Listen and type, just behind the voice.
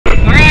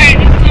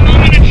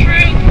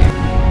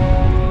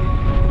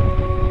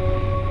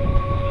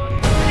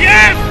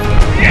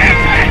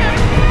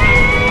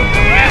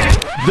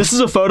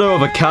is a photo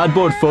of a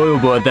cardboard foil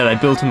board that I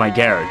built in my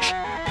garage.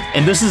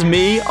 And this is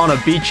me on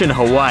a beach in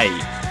Hawaii,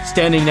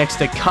 standing next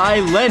to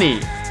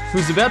Lenny,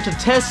 who's about to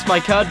test my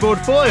cardboard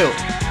foil.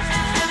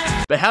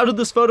 But how did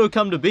this photo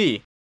come to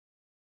be?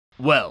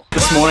 Well,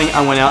 this morning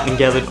I went out and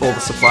gathered all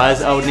the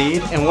supplies I would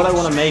need, and what I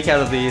want to make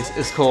out of these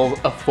is called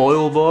a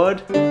foil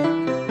board.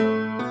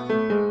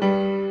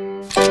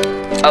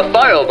 A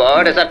foil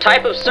board is a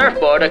type of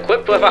surfboard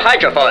equipped with a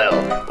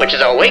hydrofoil, which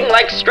is a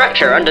wing-like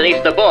structure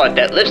underneath the board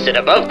that lifts it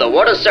above the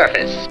water's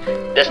surface.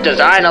 This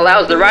design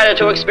allows the rider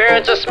to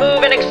experience a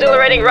smooth and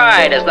exhilarating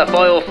ride as the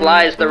foil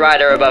flies the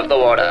rider above the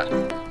water.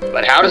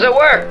 But how does it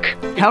work?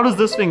 How does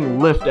this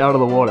thing lift out of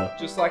the water?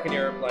 Just like an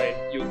aeroplane,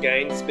 you'll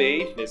gain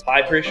speed. There's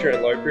high pressure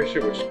and low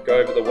pressure which go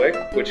over the wing,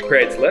 which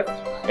creates lift.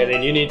 And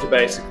then you need to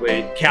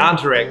basically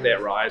counteract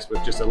that rise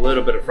with just a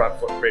little bit of front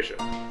foot pressure.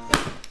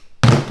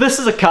 This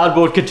is a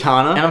cardboard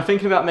katana, and I'm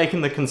thinking about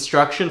making the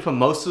construction for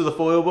most of the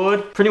foil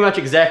board pretty much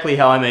exactly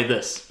how I made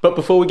this. But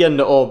before we get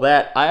into all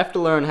that, I have to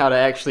learn how to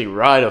actually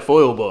ride a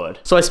foil board.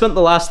 So I spent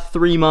the last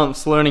 3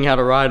 months learning how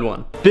to ride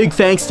one. Big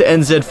thanks to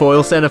NZ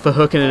Foil Center for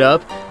hooking it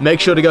up. Make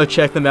sure to go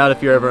check them out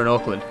if you're ever in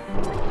Auckland.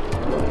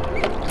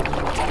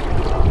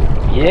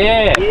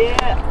 Yeah!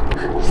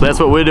 Yeah! So that's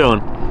what we're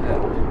doing.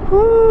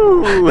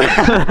 Woo!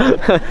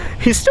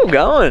 He's still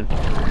going.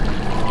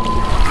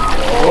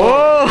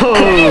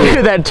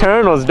 Whoa! That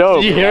turn was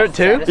dope. Did you hear it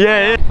too?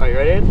 Yeah, yeah. Are you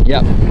ready?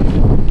 Yep.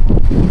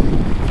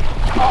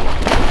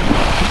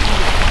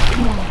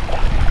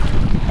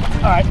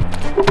 Alright.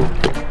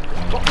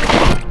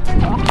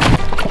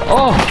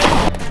 Oh!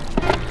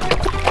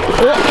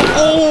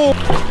 Oh!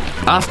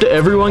 After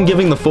everyone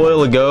giving the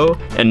foil a go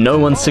and no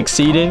one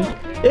succeeding,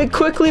 it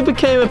quickly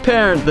became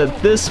apparent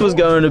that this was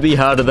going to be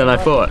harder than I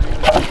thought.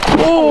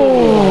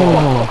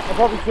 Oh!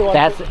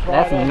 That's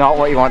not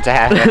what you want to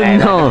happen.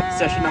 No.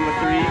 Session number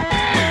 3.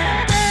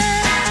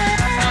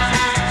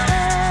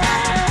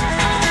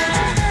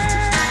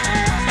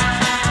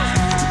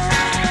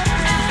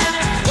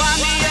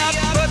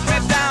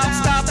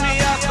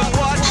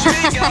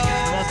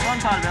 That's one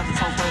part about this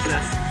whole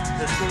process.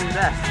 There's swimming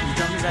back. You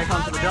jump me back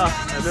onto the dock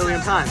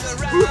 1,000,000 times.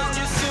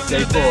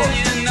 Day 4.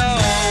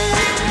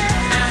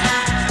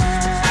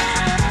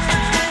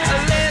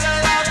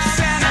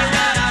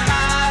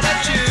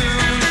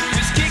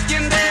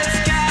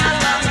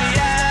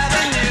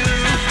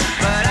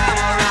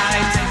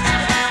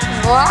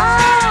 Wow!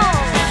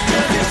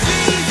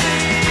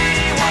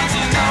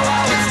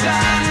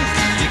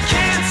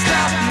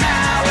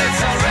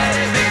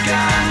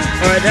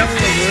 Alright, that one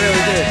was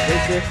really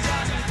good.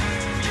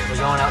 We're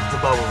going out to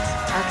the bubbles.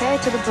 Okay,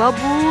 to the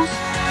bubbles.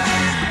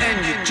 And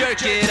you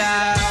jerk it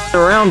out.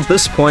 Around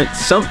this point,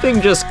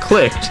 something just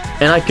clicked,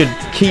 and I could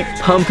keep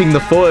pumping the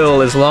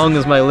foil as long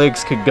as my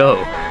legs could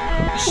go.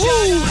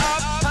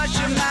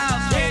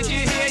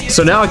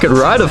 So now I could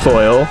ride a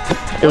foil.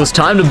 It was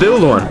time to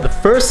build one. The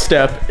first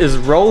step is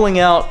rolling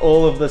out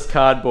all of this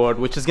cardboard,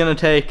 which is gonna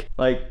take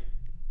like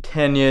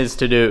 10 years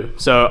to do.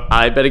 So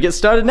I better get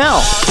started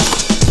now.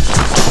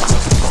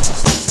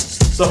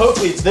 So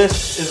hopefully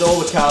this is all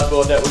the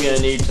cardboard that we're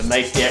gonna need to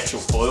make the actual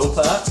foil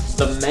part.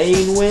 The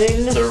main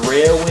wing, the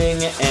rear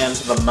wing, and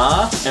the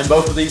mast. And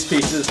both of these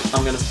pieces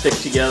I'm gonna stick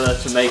together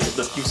to make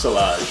the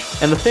fuselage.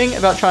 And the thing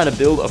about trying to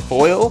build a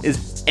foil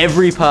is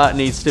every part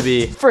needs to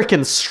be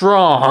freaking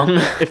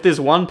strong. If there's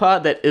one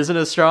part that isn't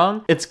as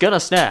strong, it's gonna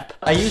snap.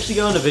 I usually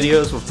go into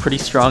videos with pretty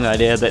strong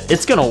idea that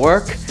it's gonna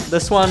work.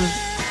 This one,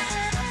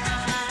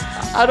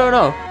 I don't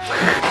know.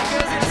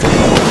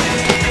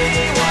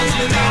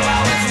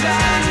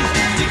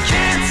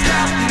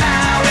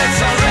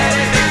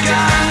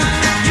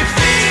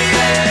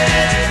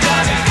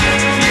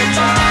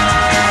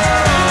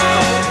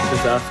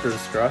 Disaster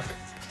struck.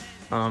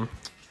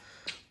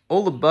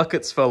 All the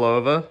buckets fell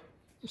over.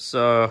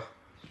 So,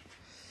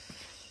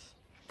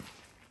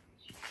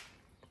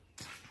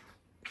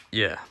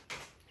 yeah.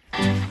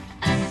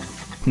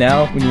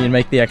 Now we need to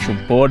make the actual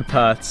board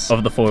parts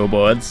of the foil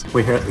boards.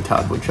 We're here at the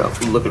cardboard shop.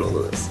 Look at all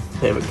of this.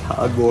 They have a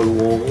cardboard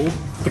wall.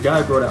 The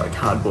guy brought out a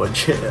cardboard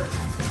chair.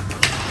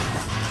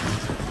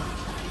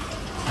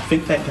 I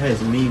think that guy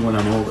is me when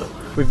I'm older.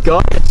 We've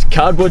got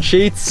cardboard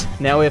sheets.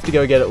 Now we have to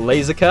go get it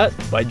laser cut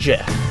by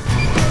Jeff.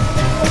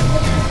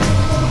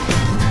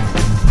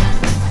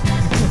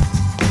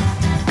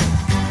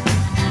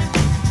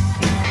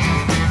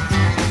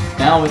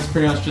 Now it's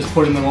pretty much just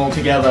putting them all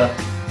together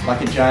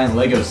like a giant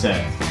Lego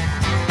set.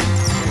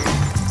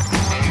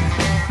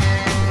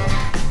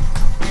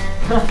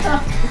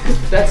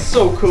 That's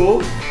so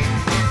cool.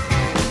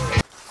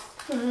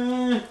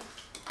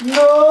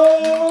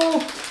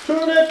 No!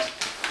 Turn it!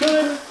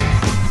 Turn it!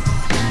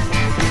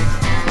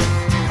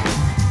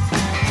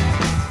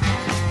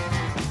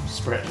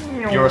 Spread.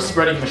 You're a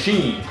spreading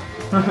machine.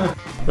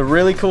 The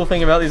really cool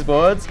thing about these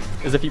boards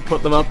is if you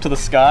put them up to the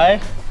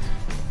sky,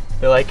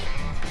 they're like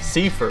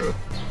see-through.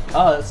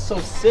 Oh, that's so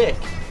sick.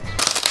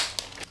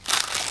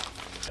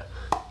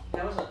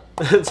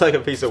 It's like a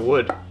piece of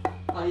wood.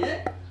 Oh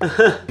yeah?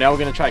 Now we're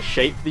gonna try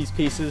shape these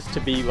pieces to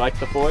be like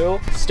the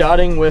foil,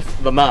 starting with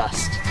the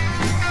mast.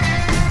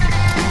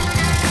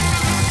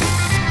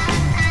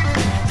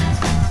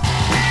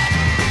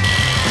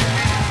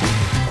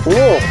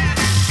 Cool.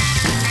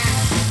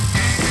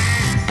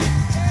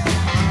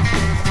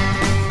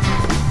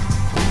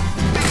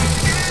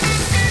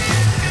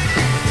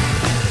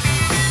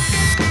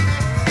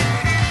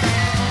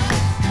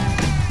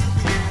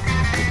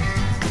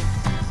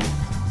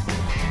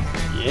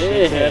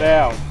 Check it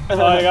out.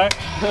 There you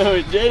go.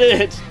 We did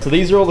it. So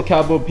these are all the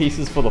cardboard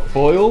pieces for the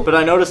foil, but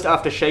I noticed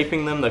after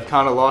shaping them, they've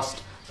kind of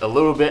lost a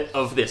little bit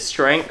of their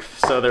strength,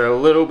 so they're a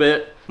little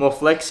bit more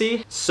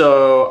flexy.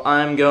 So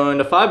I'm going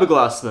to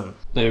fiberglass them.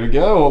 There we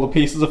go, all the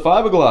pieces of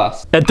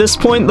fiberglass. At this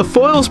point, the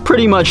foil's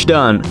pretty much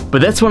done,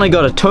 but that's when I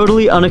got a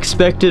totally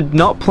unexpected,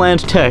 not planned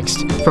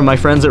text from my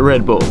friends at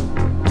Redbull.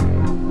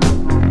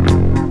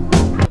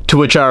 To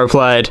which I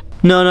replied,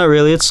 "No, not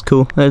really, it's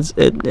cool. It's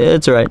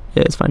alright,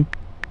 yeah, it's fine.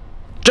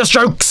 Just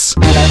jokes!"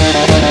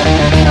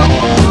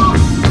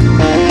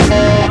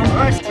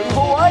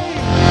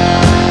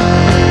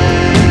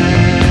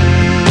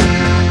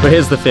 But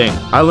here's the thing,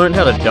 I learned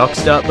how to dock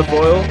start the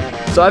foil,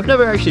 so I've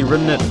never actually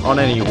ridden it on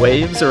any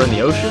waves or in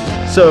the ocean.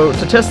 So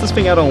to test this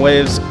thing out on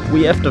waves,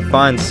 we have to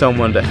find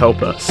someone to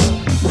help us.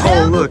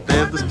 Oh look, they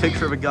have this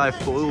picture of a guy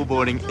foil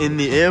boarding in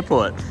the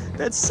airport.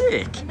 That's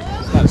sick.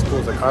 It's not as cool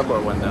as a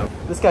cardboard one though.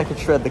 This guy could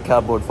shred the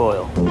cardboard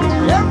foil.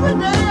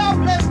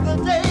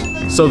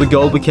 So the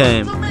goal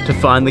became to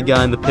find the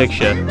guy in the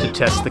picture to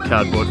test the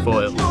cardboard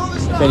foil.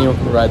 If anyone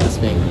can ride this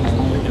thing,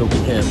 it'll be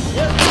him.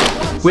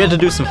 We had to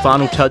do some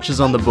final touches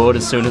on the board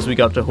as soon as we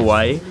got to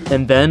Hawaii,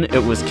 and then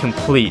it was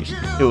complete.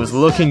 It was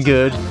looking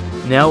good.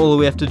 Now all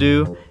we have to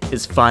do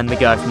is find the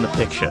guy from the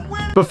picture.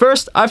 But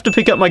first, I have to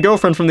pick up my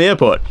girlfriend from the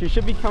airport. She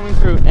should be coming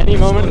through any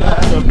moment. Shut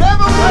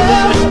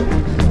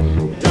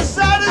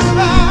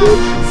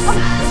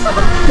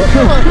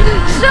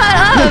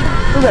up!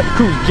 Look at that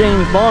cool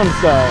James Bond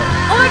style.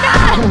 Oh my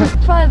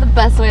god! Probably the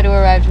best way to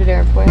arrive to the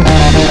airport.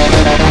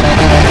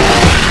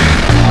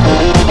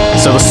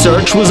 So the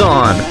search was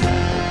on.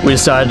 We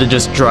decided to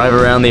just drive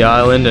around the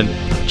island and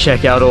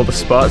check out all the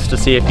spots to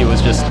see if he was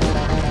just,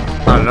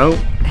 I don't know,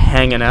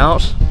 hanging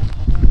out.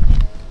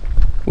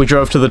 We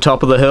drove to the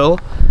top of the hill.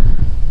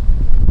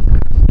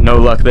 No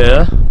luck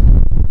there.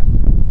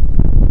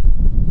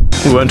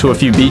 We went to a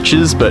few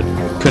beaches, but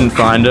couldn't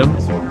find him.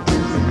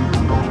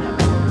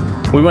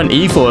 We went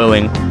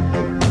e-foiling.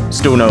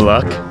 Still no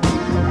luck.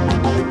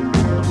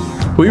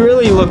 We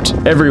really looked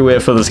everywhere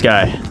for this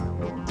guy.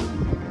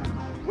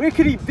 Where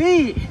could he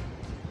be?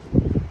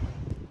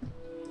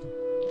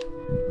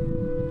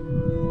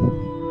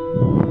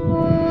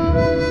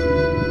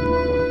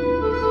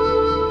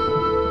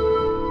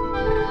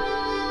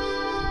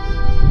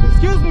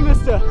 Excuse me,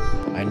 mister.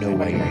 I know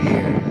why you're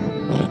here.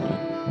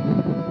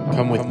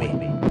 Come with me.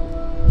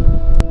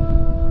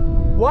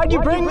 Why'd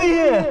you bring me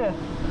here?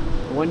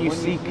 The one you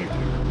seek.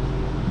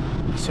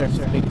 He surfs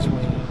the biggest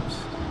waves.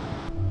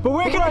 But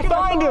where can I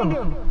find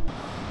him?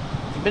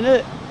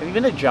 Have you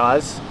been to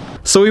Jaws?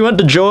 So we went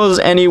to Jaws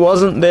and he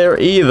wasn't there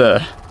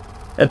either.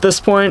 At this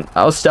point,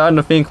 I was starting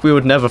to think we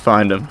would never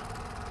find him.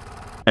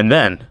 And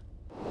then...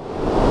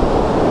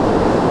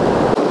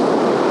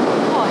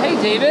 Oh, hey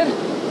David.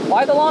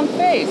 Why the long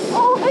face?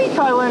 Oh, hey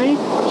Lenny.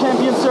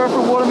 Champion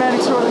surfer, waterman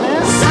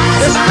extraordinaire.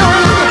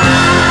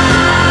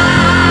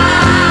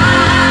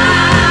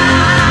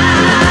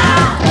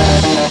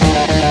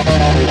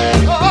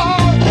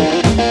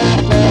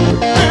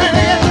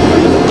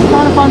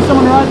 Trying to find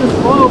someone to ride this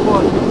foil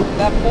board.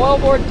 That foil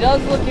board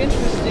does look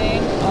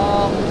interesting.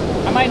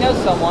 I might know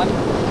someone.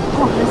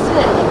 Oh,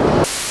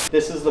 that's it.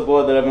 This is the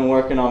board that I've been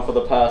working on for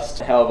the past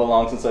however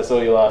long since I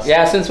saw you last.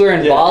 Yeah, since we were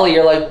in Bali,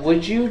 you're like,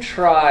 would you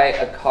try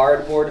a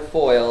cardboard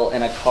foil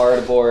and a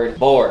cardboard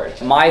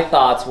board? My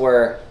thoughts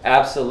were,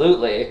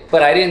 absolutely.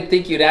 But I didn't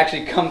think you'd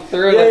actually come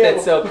through with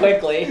it so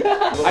quickly.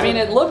 I mean,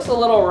 it looks a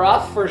little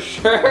rough for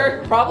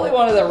sure. Probably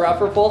one of the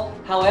rougher pulls.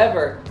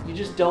 However, you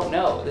just don't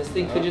know. This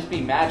thing could just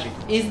be magic.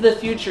 Is the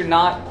future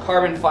not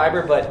carbon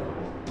fiber, but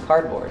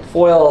cardboard?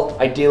 Foil,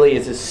 ideally,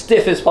 is as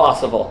stiff as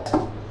possible.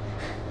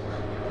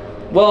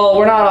 Well,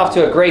 we're not off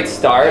to a great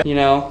start. You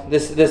know,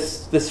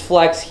 this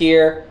flex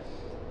here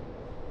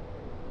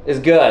is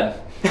good.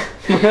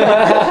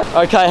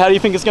 Okay, how do you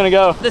think it's gonna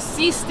go? The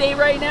sea state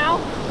right now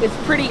is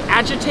pretty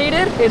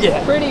agitated.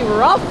 It's pretty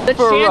rough. The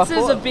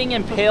chances of being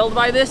impaled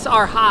by this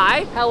are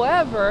high.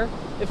 However,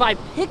 if I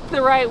pick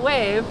the right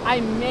wave, I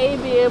may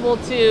be able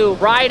to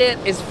ride it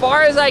as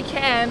far as I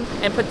can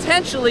and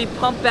potentially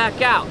pump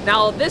back out.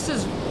 Now, this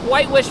is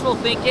quite wishful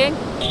thinking.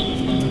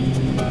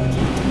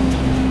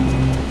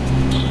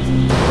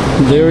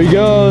 There he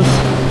goes.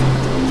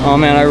 Oh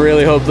man, I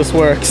really hope this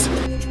works.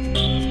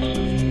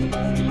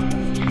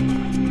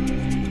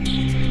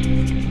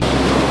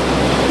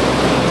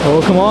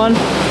 Oh, come on.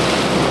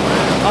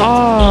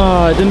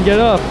 Ah, I didn't get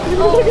up.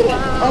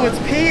 Oh, it's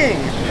peeing.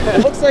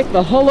 It looks like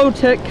the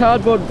Holotech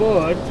cardboard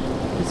board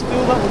is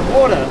filled up with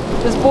water.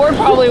 This board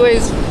probably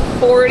weighs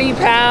 40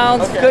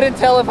 pounds. Couldn't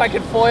tell if I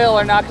could foil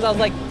or not because I was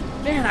like,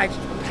 man, I'm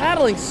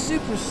paddling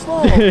super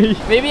slow.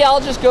 Maybe I'll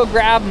just go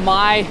grab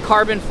my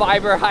carbon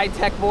fiber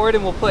high-tech board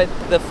and we'll put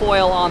the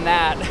foil on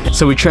that.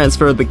 So we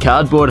transferred the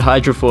cardboard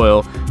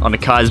hydrofoil onto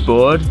Kai's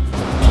board.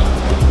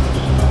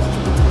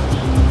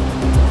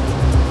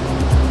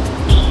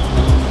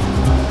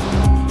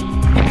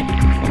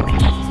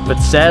 but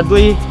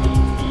sadly,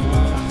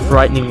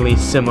 frighteningly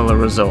similar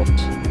result.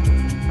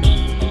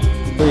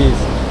 Please,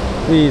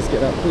 please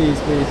get up, please,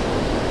 please.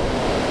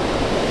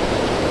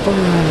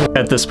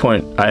 At this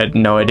point, I had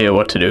no idea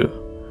what to do.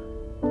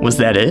 Was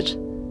that it?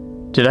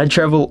 Did I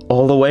travel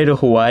all the way to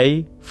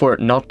Hawaii for it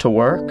not to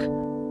work?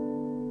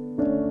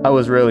 I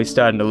was really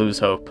starting to lose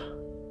hope.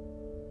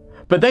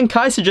 But then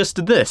Kai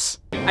suggested this.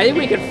 I think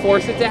we could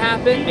force it to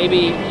happen,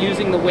 maybe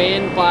using the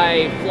wind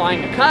by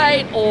flying a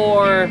kite,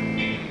 or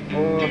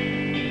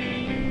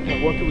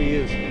what can we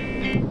use?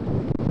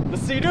 The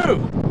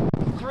Sea-Doo!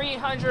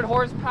 300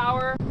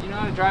 horsepower. Do you know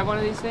how to drive one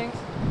of these things?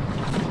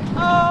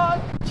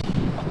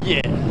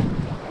 Yeah.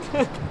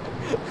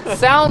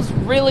 Sounds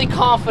really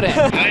confident.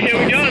 Alright, here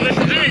we go. This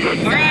is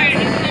it. Alright,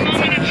 this is the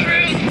moment of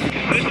truth.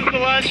 This is the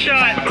last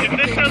shot. If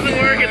this doesn't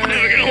work, it's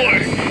never gonna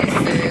work.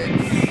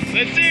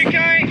 Let's see it,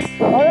 Kai.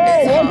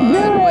 Alright, let's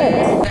do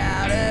it!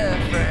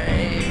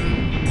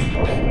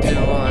 To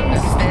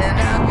understand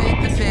how big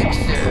the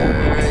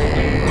picture is.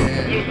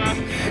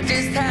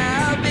 Just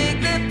how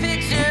big the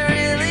picture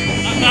really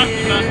is.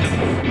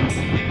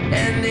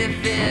 And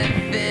if it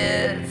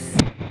fits.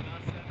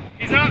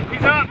 He's up,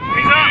 he's up,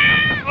 he's up.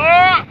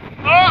 Oh!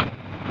 Oh!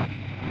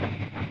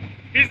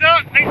 He's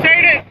up, I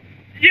Tait it.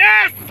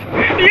 Yes!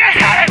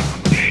 Yes!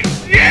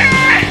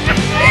 Yes!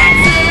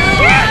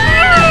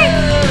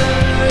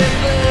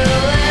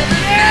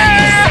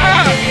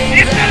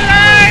 It's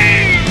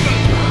alive!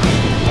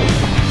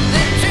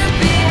 The truth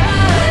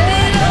behind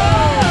it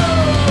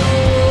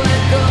all. It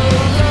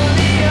goes on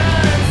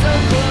behind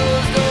some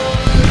closed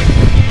doors.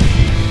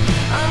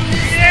 I'm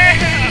just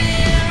standing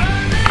here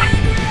on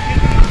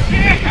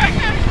the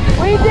ground.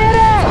 We did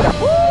it!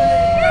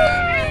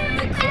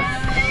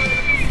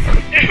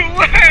 It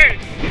worked!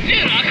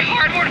 Dude, a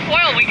cardboard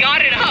foil, we got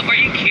it up. Are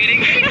you kidding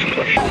me? We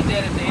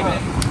did it,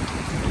 David.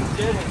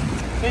 Did it.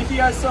 Thank you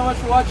guys so much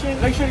for watching.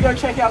 Make sure to go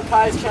check out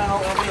Kai's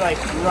channel. It'll be like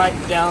right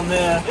down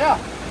there. Yeah.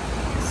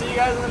 See you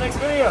guys in the next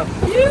video.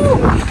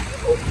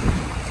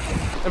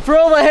 And for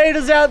all the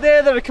haters out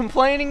there that are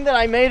complaining that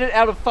I made it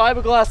out of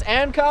fiberglass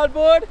and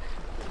cardboard,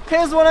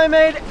 here's what I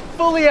made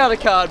fully out of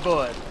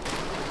cardboard.